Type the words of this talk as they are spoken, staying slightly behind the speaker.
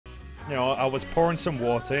You know, I was pouring some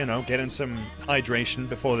water, you know, getting some hydration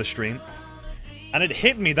before the stream. And it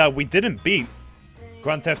hit me that we didn't beat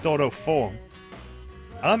Grand Theft Auto 4. And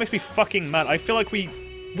that makes me fucking mad. I feel like we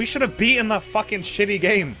should have beaten that fucking shitty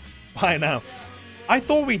game by now. I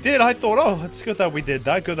thought we did. I thought, oh, it's good that we did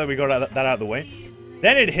that. Good that we got that out of the way.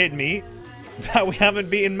 Then it hit me that we haven't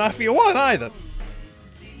beaten Mafia 1 either.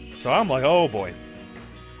 So I'm like, oh boy.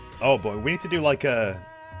 Oh boy, we need to do like a...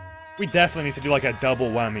 We definitely need to do like a double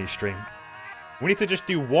whammy stream. We need to just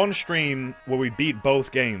do one stream where we beat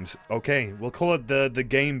both games. Okay, we'll call it the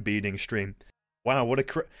game beating stream. Wow, what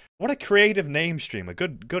a creative name, streamer.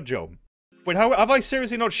 Good job. Wait, how have I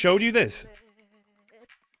seriously not showed you this?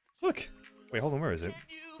 Look. Wait, hold on, where is it?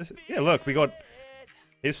 Yeah, look, we got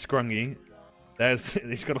his Scrungy.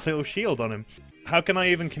 He's got a little shield on him. How can I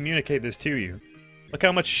even communicate this to you? Look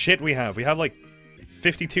how much shit we have. We have like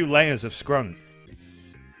 52 layers of Scrung.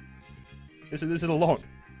 This is a lot.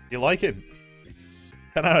 You like it?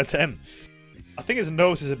 10 out of 10. I think his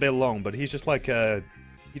nose is a bit long, but he's just like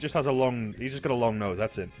he just has a long... He's just got a long nose,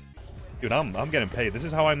 that's it. Dude, I'm getting paid. This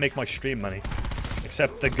is how I make my stream money.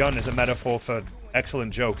 Except the gun is a metaphor for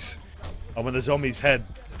excellent jokes. And when the zombie's head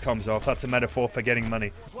comes off, that's a metaphor for getting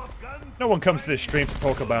money. No one comes to this stream to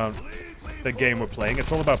talk about the game we're playing.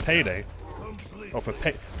 It's all about payday. Oh, for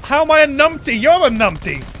pay... How am I a numpty? You're the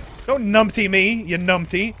numpty! Don't numpty me, you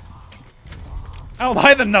numpty. How am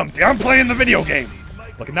I the numpty? I'm playing the video game!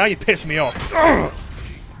 Look, now you piss me off. Ugh!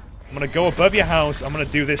 I'm gonna go above your house. I'm gonna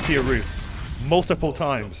do this to your roof. Multiple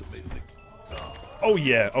times. Oh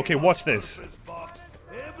yeah. Okay, watch this.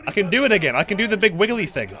 I can do it again. I can do the big wiggly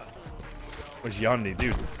thing. Where's Yandi,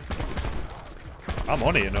 dude? I'm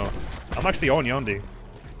on it, you know. I'm actually on Yandi.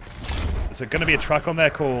 There's gonna be a track on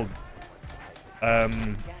there called...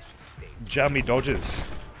 Jammy Dodgers.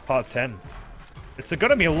 Part 10. It's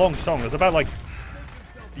gonna be a long song. There's about like...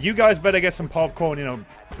 You guys better get some popcorn, you know,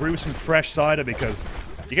 brew some fresh cider because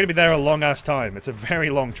you're gonna be there a long-ass time. It's a very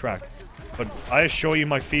long track. But I assure you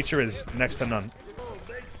my feature is next to none.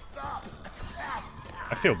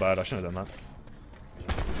 I feel bad. I shouldn't have done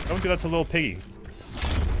that. Don't do that to little piggy.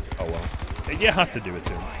 Oh well. You have to do it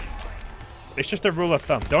to him. It's just a rule of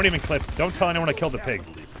thumb. Don't even clip. Don't tell anyone I killed the pig.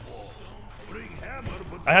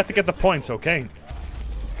 I had to get the points, okay?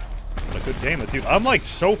 What a good gamer, dude. I'm like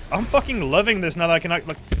I'm fucking loving this now that I can act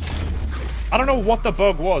like... I don't know what the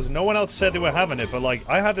bug was. No one else said they were having it, but like,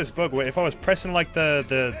 I had this bug where if I was pressing like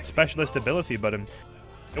the specialist ability button,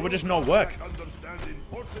 it would just not work.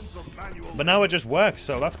 But now it just works,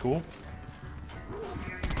 so that's cool.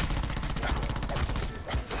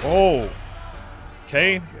 Oh.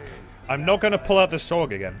 Okay. I'm not gonna pull out the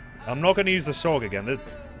SOG again. I'm not gonna use the SOG again.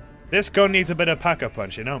 This gun needs a bit of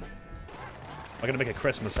pack-a-punch, you know? I'm gonna make a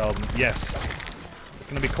Christmas album. Yes. It's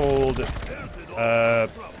gonna be called,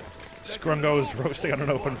 Scrungo's Roasting on an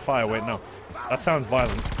Open Fire. Wait, no. That sounds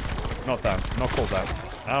violent. Not that. Not called that.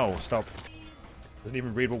 Ow, stop. Doesn't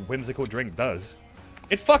even read what whimsical drink does.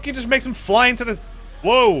 It fucking just makes him fly into this...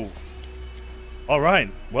 Whoa! Alright.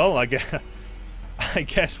 Well, I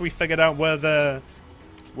guess we figured out where the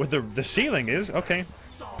ceiling is. Okay.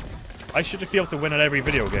 I should just be able to win at every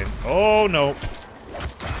video game. Oh, no.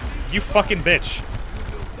 You fucking bitch.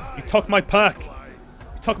 You took my perk. You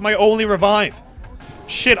took my only revive.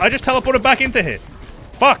 Shit, I just teleported back into here.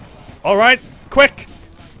 Fuck. Alright. Quick.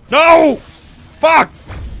 No! Fuck!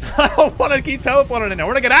 I don't want to keep teleporting in there. I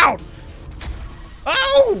want to get out.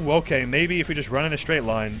 Oh! Okay, maybe if we just run in a straight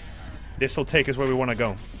line, this will take us where we want to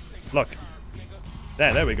go. Look.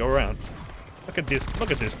 There we go, around. Look at this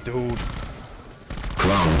dude.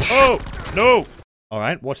 Crunch. Oh! No!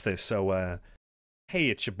 Alright, watch this. So, hey,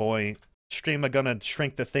 it's your boy. Streamer gonna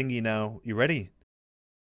shrink the thingy now. You ready?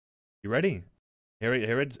 You ready?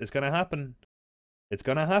 Here it's gonna happen. It's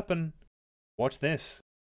gonna happen. Watch this.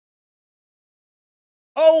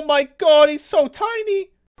 Oh my god, he's so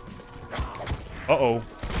tiny! Uh-oh.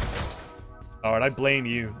 Alright, I blame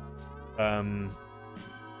you. I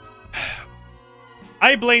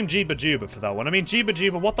blame Jeeba Juba for that one. I mean, Jeeba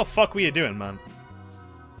Juba, what the fuck were you doing, man?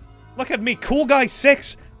 Look at me, cool guy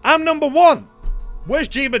 6. I'm number 1. Where's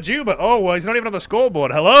Jeeba Juba? Oh, well, he's not even on the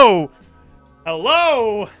scoreboard. Hello?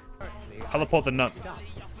 Hello? Teleport the nut.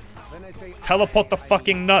 Teleport the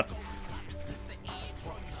fucking nut.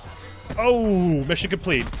 Oh, mission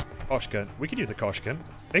complete. Koshka. We could use the Koshka.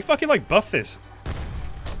 They fucking, like, buffed this.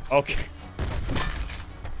 Okay.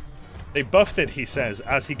 They buffed it, he says,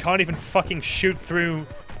 as he can't even fucking shoot through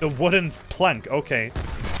the wooden plank. Okay.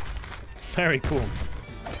 Very cool.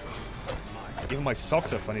 Even my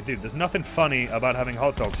socks are funny. Dude, there's nothing funny about having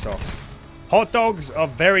hot dog socks. Hot dogs are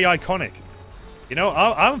very iconic. You know,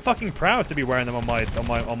 I'm fucking proud to be wearing them on my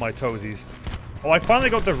toesies. Oh, I finally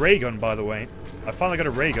got the ray gun, by the way. I finally got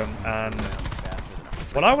a ray gun, and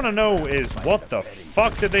what I want to know is what the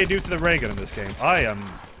fuck did they do to the ray gun in this game? I am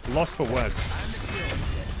lost for words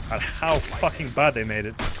at how fucking bad they made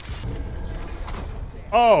it.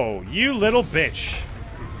 Oh, you little bitch.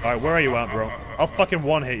 Alright, where are you at, bro? I'll fucking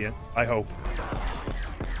one-hit you, I hope.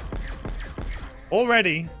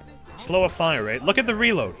 Already, slower fire rate. Look at the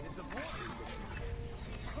reload.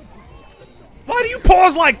 Why do you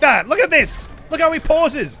pause like that? Look at this! Look how he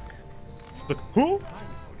pauses! Look, who?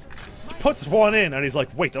 He puts one in and he's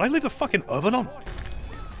like, wait, did I leave the fucking oven on?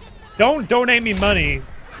 Don't donate me money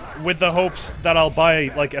with the hopes that I'll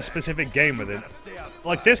buy, like, a specific game with it.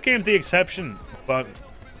 Like, this game's the exception, but,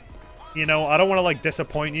 you know, I don't want to, like,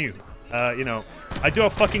 disappoint you. You know, I do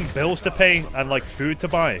have fucking bills to pay and, like, food to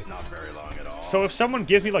buy. So if someone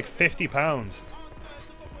gives me, like, £50,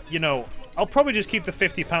 you know, I'll probably just keep the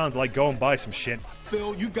 £50, like, go and buy some shit.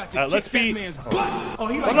 Phil, you got to let's be... Oh, what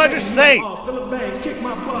did I just say? Kick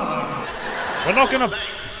my butt. We're not gonna...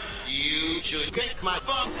 You should kick my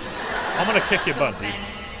butt. I'm gonna kick your butt, dude.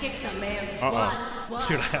 Kick the man's butt.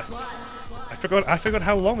 Dude, I forgot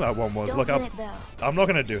how long that one was. Look, I'm not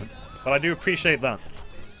gonna do it, but I do appreciate that.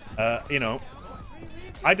 You know,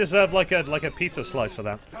 I deserve like a pizza slice for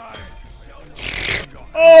that.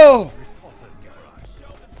 Oh!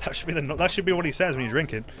 That should be what he says when you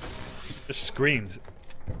drink it. Just screams.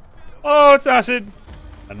 Oh, it's acid.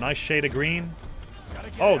 A nice shade of green.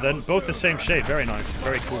 Oh, then both the same shade. Very nice.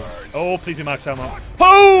 Very cool. Oh, please be max ammo.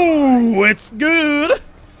 Oh, it's good.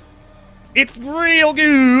 It's real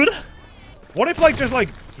good. What if, like, just like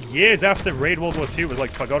years after Raid World War II was like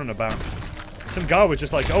forgotten about, some guy was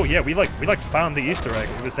just like, oh yeah, we found the Easter egg.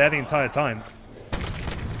 It was there the entire time.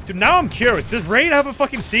 Dude, now I'm curious. Does Raid have a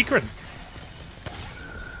fucking secret?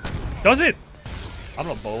 Does it? I'm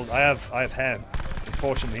not bold. I have hair.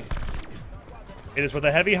 Unfortunately, it is with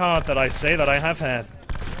a heavy heart that I say that I have hair.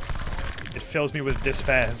 It fills me with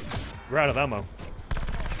despair. We're out of ammo.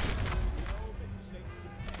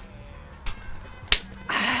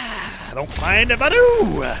 I don't mind if I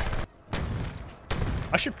do.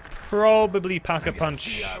 I should probably pack a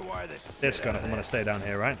punch this gun if I'm gonna stay down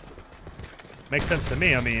here, right? Makes sense to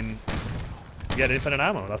me. I mean, you get infinite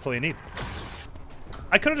ammo. That's all you need.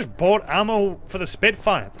 I could have just bought ammo for the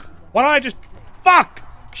Spitfire. Why don't I just... Fuck!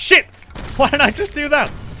 Shit! Why didn't I just do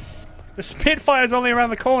that? The Spitfire's only around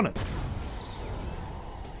the corner.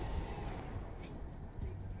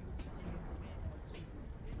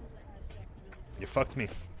 You fucked me.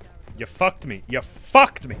 You fucked me. You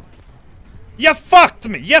fucked me. You fucked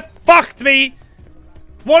me. You fucked me!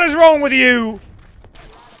 What is wrong with you?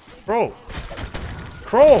 Bro.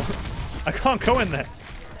 Crawl. I can't go in there.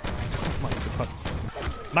 Oh my god.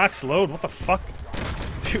 Max load, what the fuck?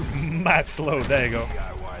 Dude, max load, there you go.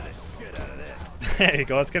 There you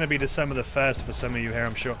go, that's gonna be December the 1st for some of you here,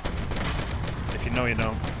 I'm sure. If you know, you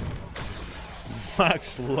know.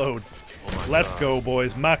 Max load. Let's go,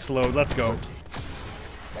 boys. Max load, let's go.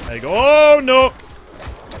 There you go. Oh, no!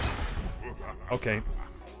 Okay.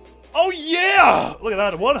 Oh, yeah! Look at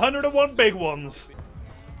that, 101 big ones.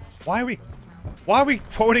 Why are we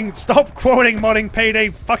quoting... Stop quoting Modding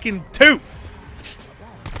Payday fucking 2!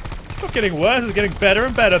 It's not getting worse, it's getting better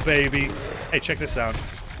and better, baby. Hey, check this out.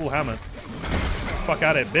 Full hammer. Fuck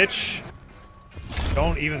out of it, bitch.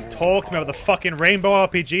 Don't even talk to me about the fucking Rainbow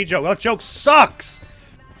RPG joke. That joke sucks!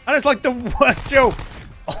 And it's like the worst joke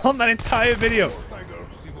on that entire video.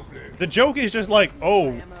 The joke is just like,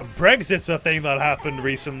 oh, Brexit's a thing that happened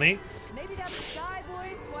recently.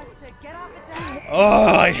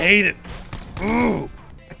 Oh, I hate it. Ooh.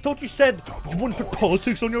 I thought you said you wouldn't put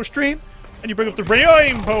politics on your stream, and you bring up the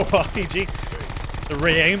Rainbow RPG. The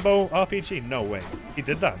Rainbow RPG? No way. He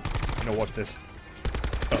did that. You know, watch this.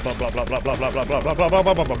 I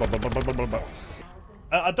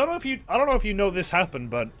don't know if you know this happened,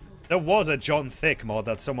 but there was a John Thick mod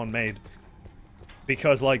that someone made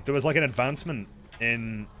because like there was like an advancement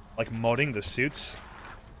in like modding the suits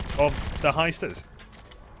of the heisters.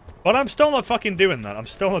 But I'm still not fucking doing that. I'm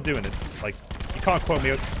still not doing it. Like, you can't quote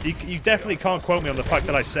me. You definitely can't quote me on the fact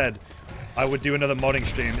that I said I would do another modding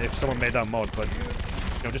stream if someone made that mod. But,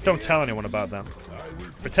 you know, just don't tell anyone about that.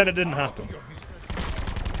 Pretend it didn't happen.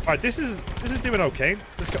 Alright, this is doing okay.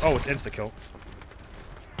 Oh, it's insta-kill.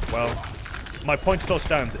 Well, my point still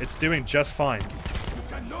stands. It's doing just fine.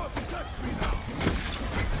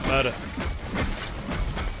 Murder.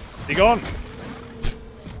 Be gone!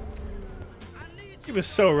 He was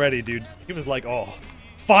so ready, dude. He was like, "Oh,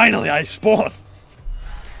 finally I spawned."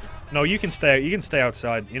 No, you can stay. You can stay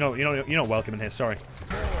outside. You're not welcome in here. Sorry.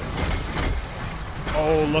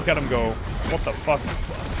 Oh, look at him go. What the fuck?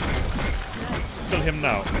 Kill him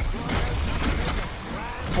now.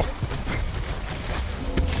 Oh.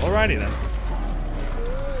 Alrighty then.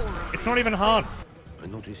 It's not even hard. I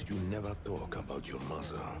noticed you never talk about your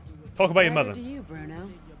mother. Talk about your mother. Neither do you, Bruno.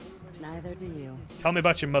 Neither do you. Tell me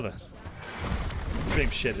about your mother. Stream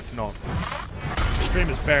shit, it's not. Stream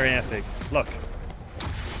is very epic. Look.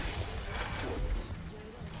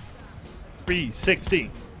 360.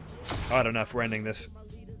 Oh, I don't know if we're ending this.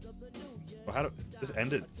 Well, how do this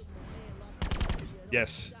ended?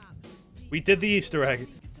 Yes. We did the Easter egg.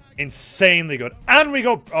 Insanely good. And we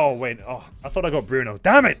got... Oh, wait. Oh, I thought I got Bruno.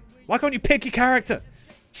 Damn it! Why can't you pick your character?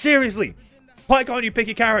 Seriously. Why can't you pick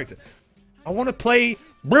your character? I want to play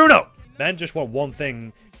Bruno. Men just want one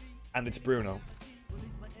thing, and it's Bruno.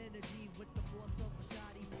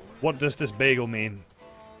 What does this bagel mean?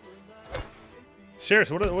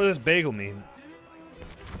 Seriously, what does this bagel mean?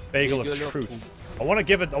 Bagel of truth. I want to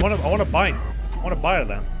give it. I want to buy it. I want to buy it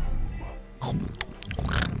then.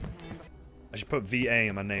 I should put VA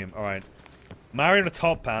in my name. All right.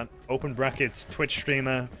 MarioinatophatVA, open brackets, Twitch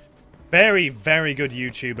streamer, very, very good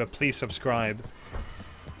YouTuber. Please subscribe.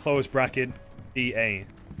 Close bracket, VA,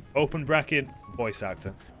 open bracket, voice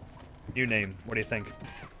actor. New name. What do you think?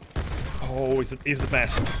 Oh, he's the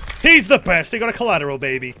best. He's the best. He got a collateral,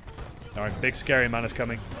 baby. All right, big scary man is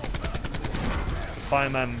coming. The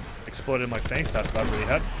fireman exploded in my face. That really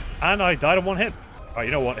hurt. And I died in one hit. All right,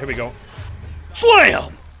 you know what? Here we go.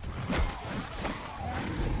 Slam!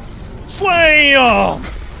 Slam!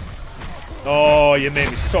 Oh, you made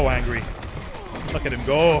me so angry. Look at him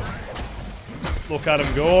go. Look at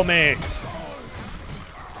him go, mate.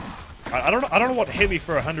 I don't know what hit me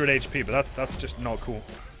for 100 HP, but that's just not cool.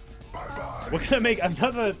 We're gonna make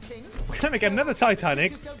another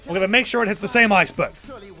Titanic. We're gonna make sure it hits the same iceberg.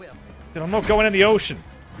 Dude, I'm not going in the ocean.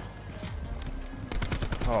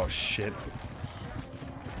 Oh shit.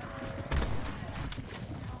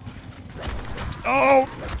 Oh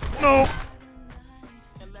no.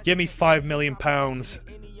 Give me £5 million,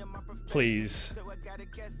 please.